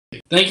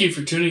Thank you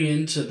for tuning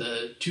in to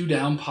the Two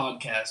Down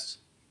podcast,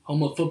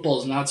 home of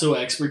football's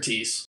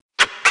not-so-expertise.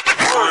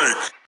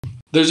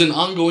 There's an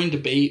ongoing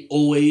debate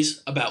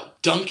always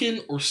about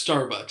Dunkin' or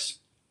Starbucks.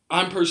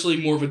 I'm personally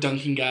more of a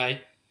Dunkin'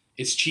 guy.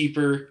 It's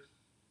cheaper.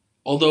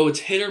 Although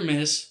it's hit or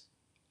miss,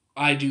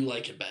 I do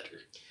like it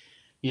better.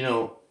 You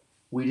know,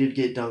 we did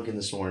get Dunkin'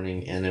 this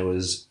morning, and it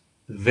was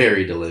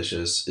very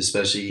delicious,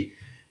 especially,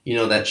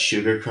 that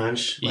sugar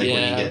crunch, when you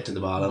get to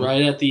the bottom.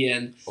 Right at the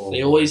end. Oh,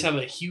 they always have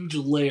a huge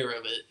layer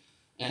of it,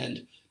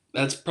 and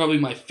that's probably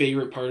my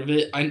favorite part of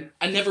it. I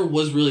never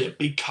was really a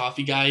big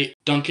coffee guy.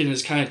 Dunkin'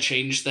 has kind of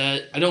changed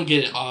that. I don't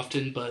get it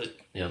often, but...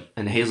 Yep,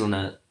 and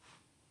hazelnut,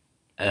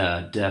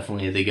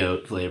 definitely the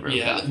GOAT flavor.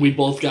 Yeah, we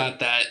both got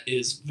that.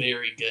 Is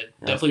very good.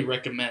 Yep. Definitely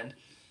recommend.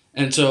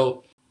 And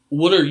so,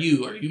 what are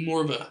you? Are you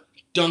more of a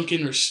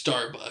Dunkin' or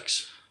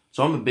Starbucks?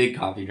 So I'm a big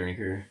coffee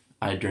drinker.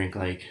 I drink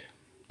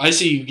I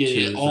see you get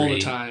it all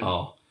the time.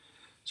 Oh.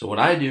 So what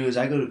I do is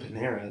I go to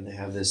Panera. They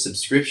have this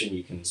subscription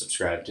you can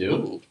subscribe to.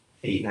 Ooh.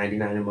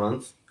 $8.99 a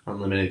month.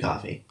 Unlimited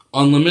coffee.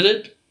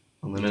 Unlimited?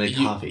 Unlimited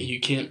coffee. You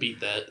can't beat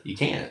that. You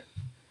can't.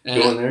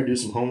 Go in there, do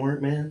some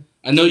homework, man.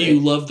 I know you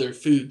love their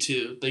food,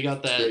 too. They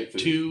got that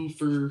 2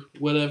 for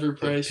whatever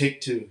price. You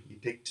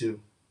pick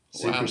two.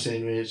 Super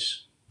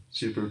sandwich,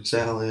 super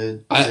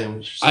salad,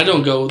 sandwich. I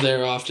don't go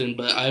there often,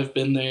 but I've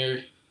been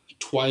there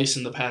twice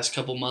in the past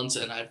couple months,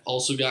 and I've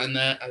also gotten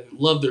that. I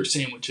love their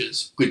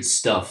sandwiches. Good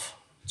stuff.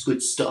 It's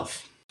good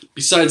stuff.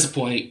 Besides the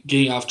point,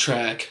 getting off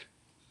track,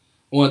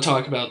 I want to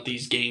talk about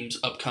these games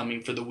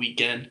upcoming for the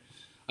weekend.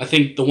 I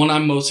think the one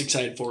I'm most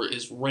excited for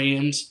is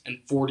Rams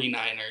and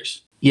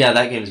 49ers. Yeah,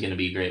 that game's going to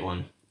be a great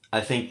one. I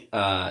think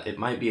it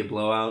might be a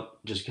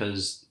blowout just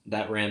because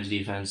that Rams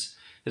defense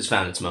has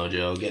found its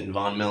mojo, getting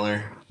Von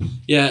Miller.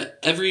 Yeah,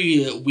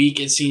 every week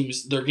it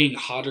seems they're getting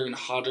hotter and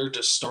hotter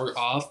to start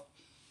off.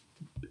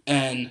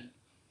 And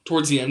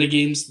towards the end of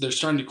games, they're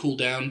starting to cool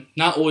down.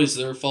 Not always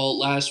their fault.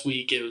 Last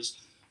week it was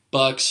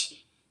Bucks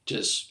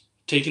just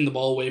taking the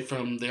ball away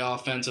from the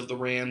offense of the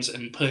Rams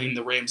and putting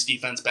the Rams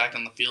defense back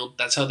on the field.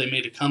 That's how they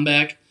made a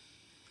comeback.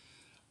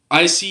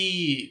 I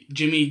see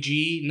Jimmy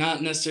G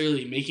not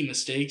necessarily making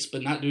mistakes,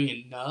 but not doing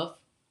enough.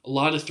 A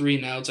lot of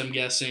 3-and-outs, I'm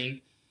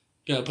guessing.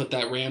 Going to put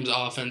that Rams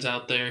offense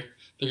out there.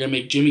 They're going to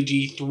make Jimmy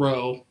G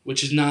throw,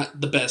 which is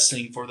not the best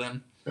thing for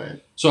them.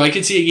 Right. So I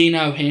could see it getting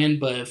out of hand,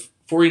 but if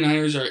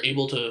 49ers are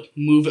able to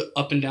move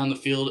up and down the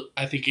field,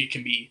 I think it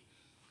can be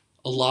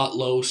a lot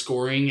low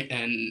scoring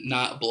and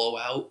not a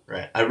blowout.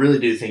 Right. I really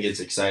do think it's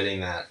exciting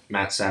that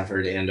Matt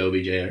Stafford and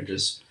OBJ are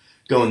just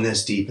going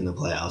this deep in the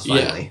playoffs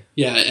finally.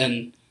 Yeah,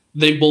 and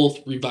they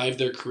both revived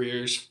their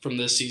careers from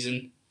this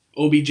season.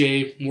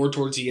 OBJ more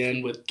towards the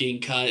end with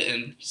getting cut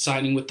and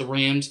signing with the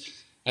Rams.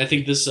 I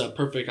think this is a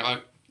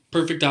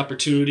perfect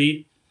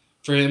opportunity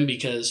for him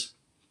because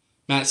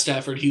Matt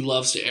Stafford, he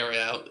loves to air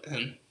out,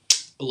 and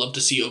I love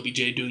to see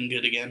OBJ doing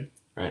good again.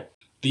 Right.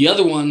 The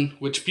other one,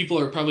 which people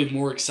are probably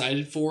more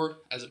excited for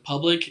as a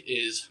public,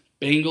 is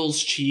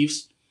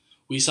Bengals-Chiefs.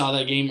 We saw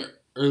that game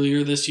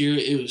earlier this year.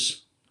 It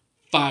was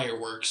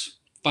fireworks.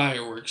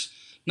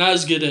 Not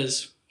as good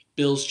as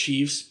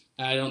Bills-Chiefs.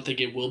 I don't think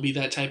it will be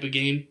that type of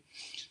game.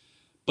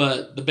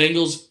 But the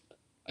Bengals,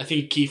 I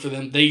think key for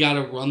them, they got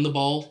to run the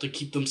ball to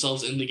keep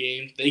themselves in the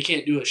game. They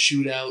can't do a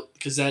shootout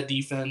because that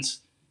defense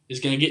is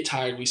going to get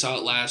tired. We saw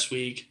it last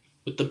week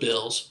with the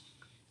Bills.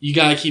 You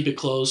got to keep it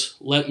close.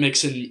 Let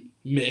Mixon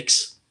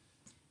mix.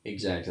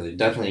 Exactly.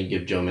 Definitely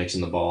give Joe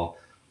Mixon the ball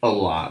a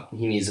lot.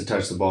 He needs to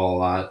touch the ball a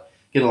lot,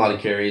 get a lot of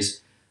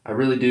carries. I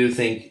really do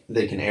think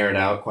they can air it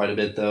out quite a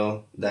bit,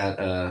 though.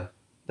 That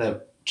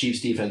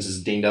Chiefs defense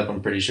is dinged up,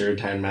 I'm pretty sure.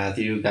 Tyrann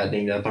Mathieu got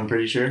dinged up, I'm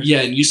pretty sure.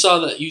 Yeah, and you saw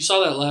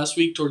that last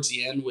week towards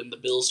the end when the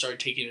Bills started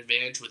taking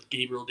advantage with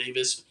Gabriel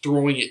Davis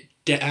throwing it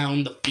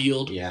down the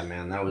field. Yeah,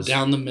 man, that was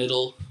down the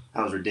middle.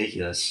 That was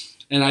ridiculous.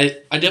 And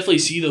I definitely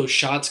see those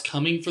shots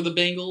coming for the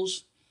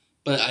Bengals,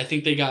 but I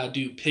think they got to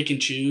do pick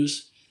and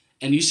choose.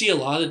 And you see a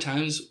lot of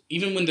times,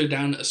 even when they're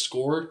down a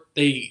score,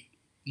 they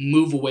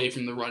move away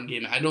from the run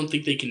game. I don't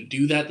think they can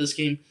do that this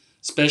game,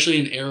 especially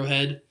in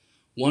Arrowhead.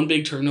 One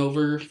big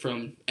turnover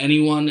from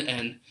anyone,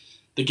 and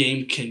the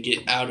game can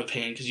get out of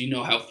hand because you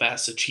know how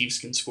fast the Chiefs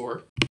can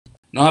score.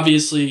 And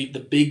obviously, the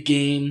big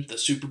game, the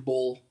Super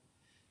Bowl,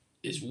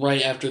 is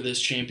right after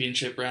this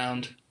championship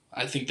round.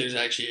 I think there's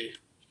actually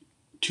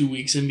 2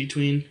 weeks in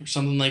between or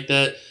something like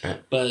that.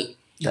 But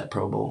that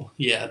Pro Bowl.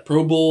 Yeah,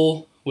 Pro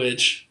Bowl,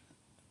 which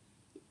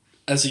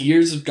as the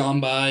years have gone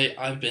by,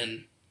 I've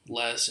been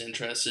less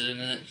interested in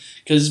it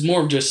because it's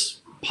more of just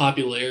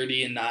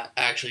popularity and not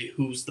actually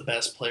who's the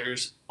best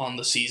players on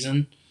the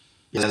season.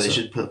 Yeah, they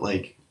should put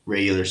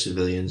regular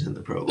civilians in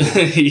the Pro Bowl.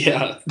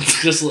 Yeah,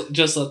 just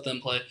let them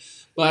play.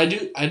 But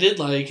I did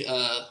like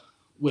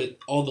with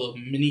all the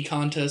mini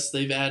contests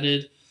they've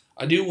added.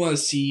 I do want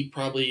to see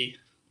probably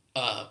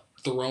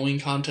throwing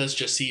contests,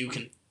 just see who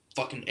can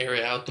fucking air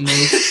it out the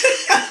most.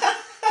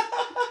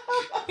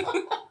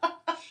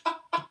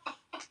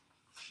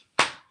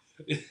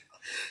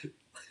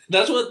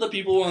 That's what the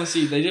people want to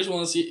see. They just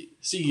want to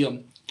see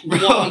them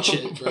launch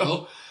it,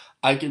 bro.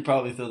 I could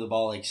probably throw the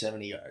ball like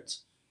 70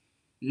 yards.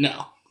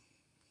 No.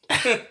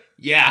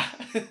 Yeah.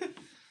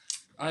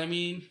 I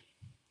mean,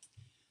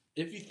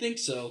 if you think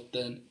so,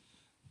 then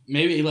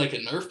maybe like a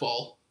Nerf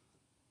ball.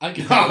 I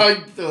could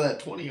I'd throw that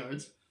 20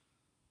 yards.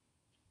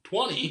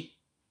 20?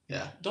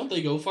 Yeah. Don't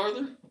they go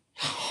farther?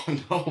 Oh,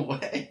 no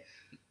way.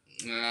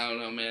 I don't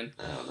know, man.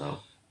 I don't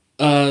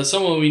know.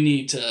 Someone we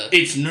need to...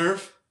 It's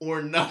Nerf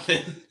or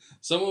nothing.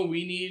 Someone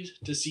we need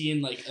to see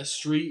in like a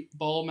street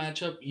ball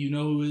matchup. You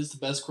know who is the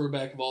best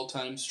quarterback of all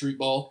time? Street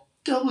ball.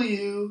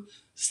 W.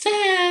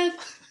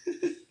 Steph.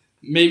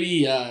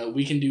 Maybe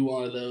we can do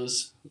one of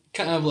those.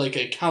 Kind of like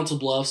a Council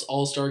Bluffs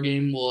All-Star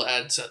game. We'll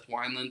add Seth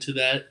Wineland to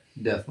that.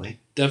 Definitely.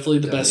 Definitely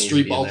the best needs to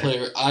street be ball in there.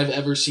 player I've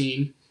ever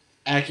seen.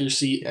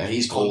 Accuracy. Yeah,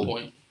 he's on cold.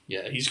 point.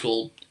 Yeah, he's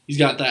cold. He's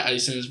got that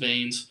ice in his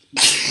veins.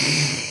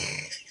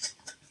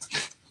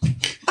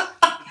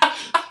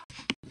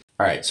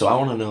 All right, so I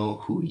want to know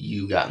who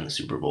you got in the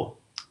Super Bowl.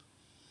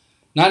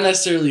 Not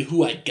necessarily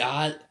who I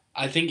got.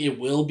 I think it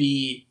will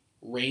be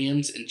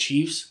Rams and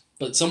Chiefs.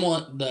 But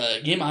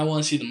the game I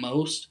want to see the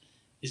most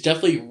is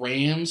definitely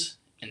Rams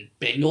and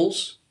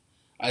Bengals.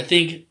 I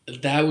think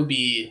that would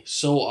be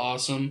so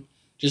awesome.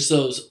 Just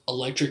those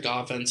electric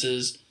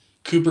offenses.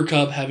 Cooper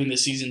Kupp having the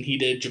season he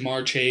did.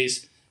 Jamar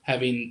Chase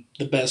having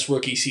the best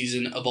rookie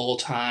season of all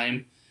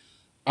time.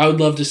 I would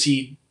love to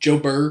see Joe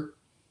Burr.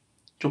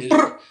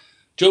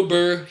 Joe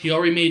Burr, he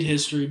already made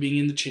history being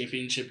in the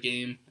championship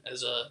game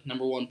as a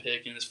number 1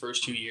 pick in his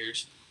first 2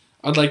 years.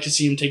 I'd like to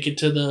see him take it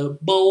to the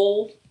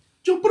bowl.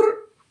 Joe Burr.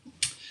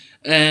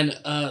 And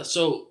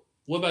so,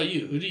 what about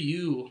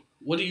you?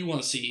 What do you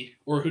want to see,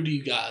 or who do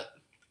you got?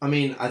 I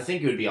mean, I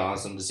think it would be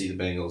awesome to see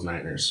the Bengals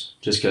Niners,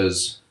 just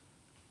because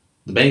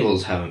the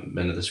Bengals haven't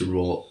been to the Super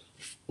Bowl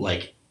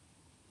like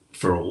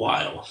for a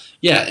while.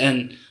 Yeah,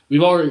 and we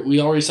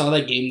already saw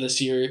that game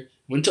this year.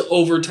 Went to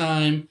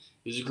overtime.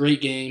 It was a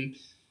great game.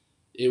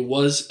 It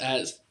was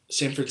at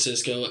San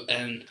Francisco,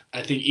 and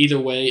I think either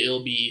way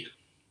it'll be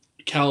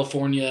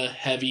California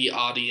heavy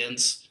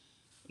audience,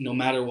 no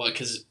matter what,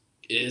 because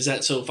it is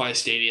at SoFi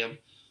Stadium.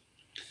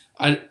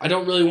 I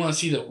don't really want to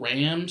see the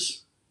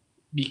Rams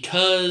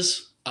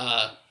because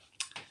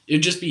it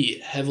would just be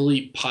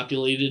heavily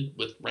populated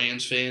with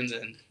Rams fans,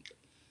 and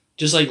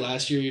just like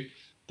last year,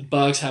 the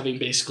Bucs having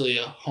basically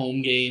a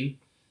home game.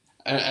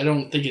 I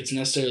don't think it's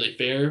necessarily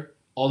fair,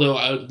 although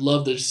I would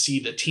love to see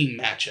the team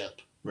matchup.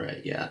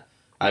 Right, yeah.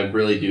 I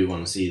really do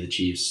want to see the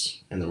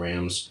Chiefs and the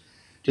Rams,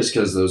 just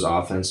because those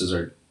offenses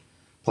are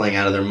playing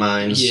out of their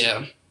minds.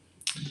 Yeah.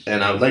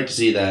 And I would like to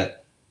see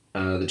that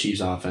the Chiefs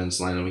offense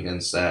line up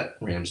against that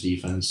Rams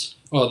defense.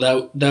 Oh,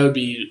 that would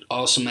be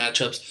awesome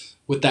matchups.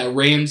 With that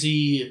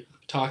Ramsey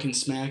talking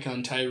smack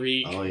on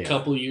Tyreek a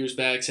couple years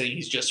back, saying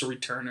he's just a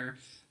returner.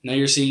 Now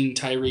you're seeing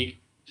Tyreek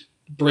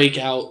break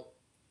out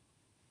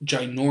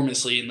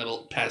ginormously in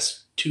the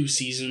past 3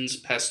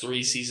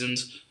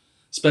 seasons,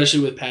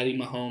 especially with Patty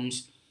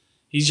Mahomes.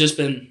 He's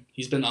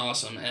been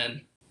awesome,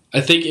 and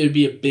I think it would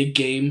be a big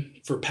game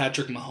for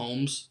Patrick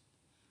Mahomes.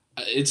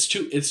 It's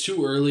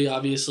too early,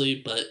 obviously,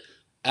 but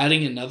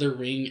adding another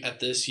ring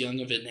at this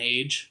young of an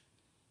age,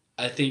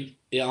 I think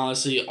it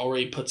honestly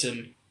already puts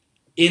him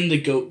in the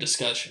GOAT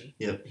discussion.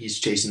 Yep, he's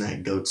chasing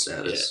that GOAT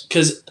status.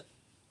 Because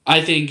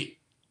I think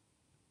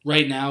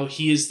right now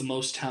he is the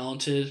most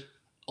talented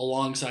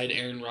alongside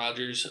Aaron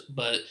Rodgers,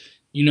 but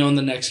in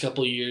the next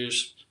couple of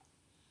years,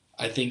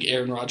 I think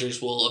Aaron Rodgers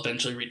will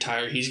eventually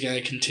retire. He's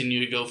going to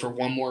continue to go for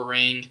one more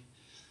ring.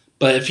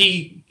 But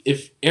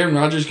if Aaron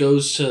Rodgers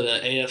goes to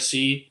the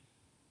AFC,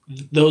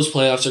 those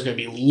playoffs are going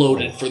to be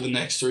loaded for the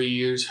next 3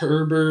 years.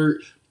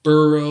 Herbert,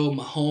 Burrow,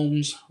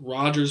 Mahomes,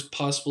 Rodgers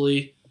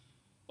possibly,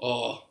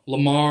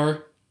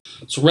 Lamar.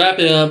 So wrap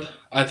it up.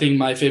 I think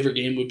my favorite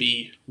game would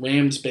be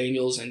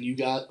Rams-Bengals, and you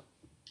got?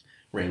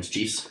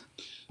 Rams-Chiefs.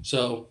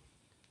 So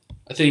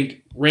I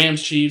think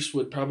Rams-Chiefs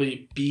would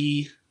probably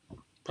be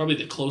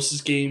the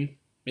closest game,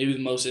 maybe the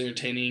most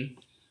entertaining.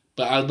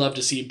 But I'd love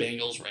to see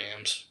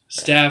Bengals-Rams.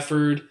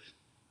 Stafford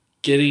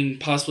getting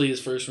possibly his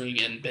first ring,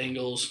 and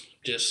Bengals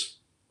just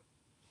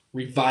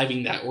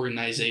reviving that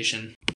organization.